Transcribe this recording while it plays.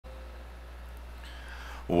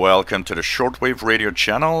Welcome to the Shortwave Radio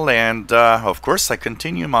channel, and of course I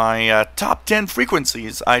continue my top 10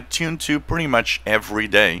 frequencies I tune to pretty much every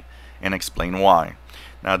day and explain why.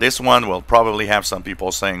 Now this one will probably have some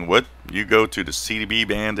people saying, what? You go to the CB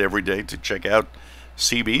band every day to check out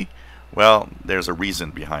CB? Well, there's a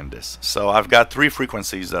reason behind this. So I've got three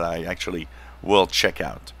frequencies that I actually will check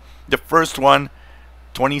out. The first one,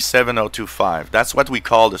 27025. That's what we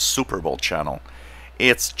call the Super Bowl channel.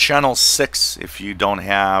 It's channel 6 if you don't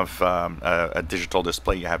have a digital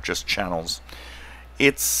display, you have just channels.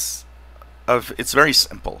 It's very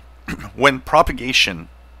simple. When propagation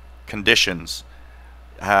conditions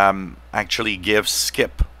actually give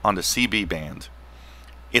skip on the CB band,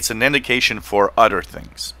 it's an indication for other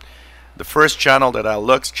things. The first channel that I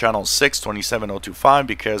look is channel 6, 27025,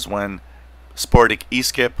 because when sporadic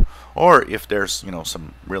E-skip, or if there's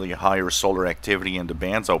some really higher solar activity and the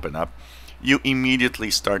bands open up, you immediately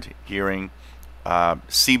start hearing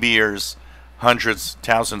CBers hundreds,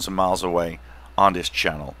 thousands of miles away on this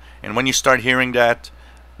channel. And when you start hearing that,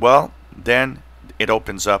 well, then it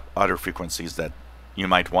opens up other frequencies that you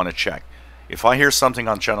might want to check. If I hear something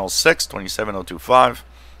on channel 6, 27025,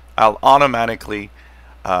 I'll automatically,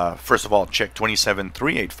 first of all, check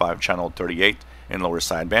 27385, channel 38 in lower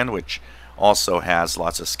sideband, which also has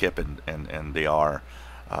lots of skip, and they are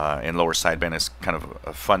in lower sideband. Is kind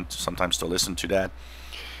of fun sometimes to listen to that.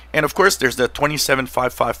 And of course there's the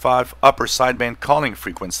 27555 upper sideband calling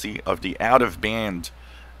frequency of the out of band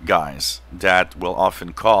guys that will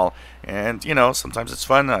often call, and sometimes it's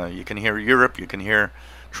fun. You can hear Europe, you can hear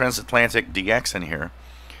transatlantic DX in here,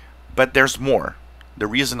 but there's more. The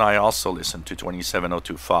reason I also listen to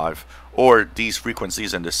 27025 or these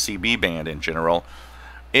frequencies in the CB band in general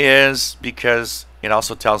is because it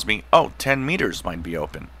also tells me, oh, 10 meters might be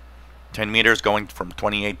open. 10 meters going from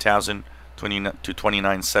 28,000 to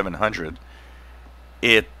 29,700.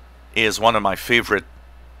 It is one of my favorite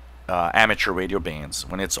amateur radio bands.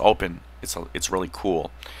 When it's open, it's really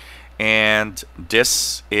cool. And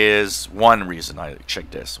this is one reason I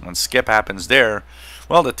check this. When skip happens there,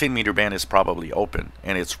 well, the 10 meter band is probably open,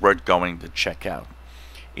 and it's worth going to check out.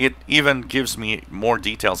 It even gives me more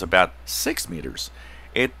details about 6 meters.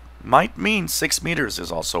 It might mean 6 meters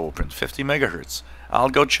is also open, 50 megahertz. I'll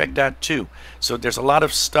go check that too. So there's a lot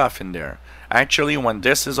of stuff in there. Actually, when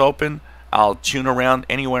this is open, I'll tune around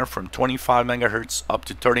anywhere from 25 megahertz up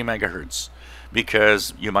to 30 megahertz,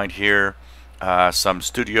 because you might hear some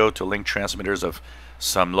studio to link transmitters of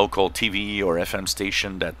some local TV or FM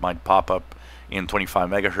station that might pop up in 25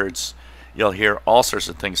 megahertz. You'll hear all sorts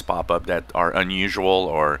of things pop up that are unusual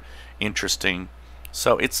or interesting.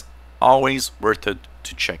 So it's always worth it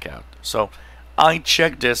to check out. So I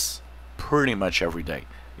check this pretty much every day.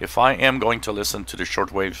 If I am going to listen to the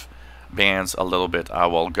shortwave bands a little bit, I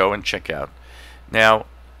will go and check out. Now,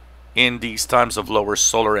 in these times of lower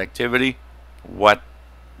solar activity, what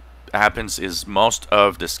happens is most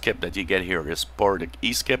of the skip that you get here is sporadic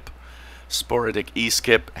E-skip. Sporadic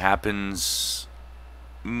E-skip happens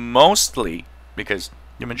mostly because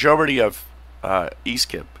the majority of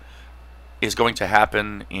E-skip is going to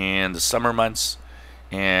happen in the summer months,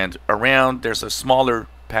 and around there's a smaller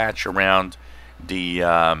patch around the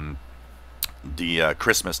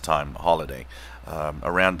Christmas time holiday,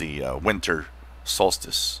 around the winter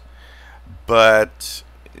solstice. But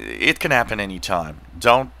it can happen anytime.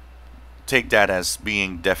 Don't take that as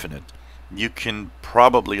being definite. You can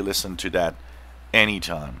probably listen to that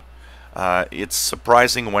anytime. It's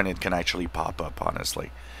surprising when it can actually pop up,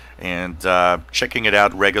 honestly. And checking it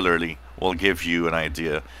out regularly will give you an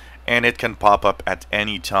idea. And it can pop up at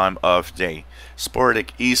any time of day.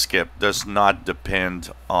 Sporadic E-skip does not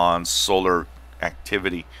depend on solar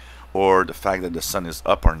activity or the fact that the sun is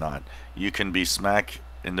up or not. You can be smack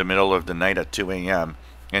in the middle of the night at 2 a.m.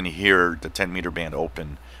 and hear the 10 meter band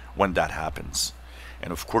open when that happens.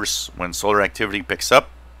 And of course, when solar activity picks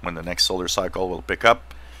up, when the next solar cycle will pick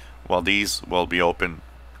up, well, these will be open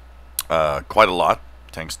quite a lot,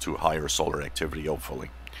 thanks to higher solar activity,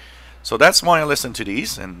 hopefully. So that's why I listen to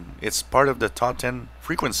these, and it's part of the top 10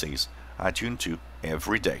 frequencies I tune to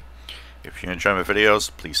every day. If you enjoy my videos,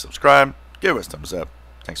 please subscribe, give us a thumbs up.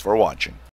 Thanks for watching.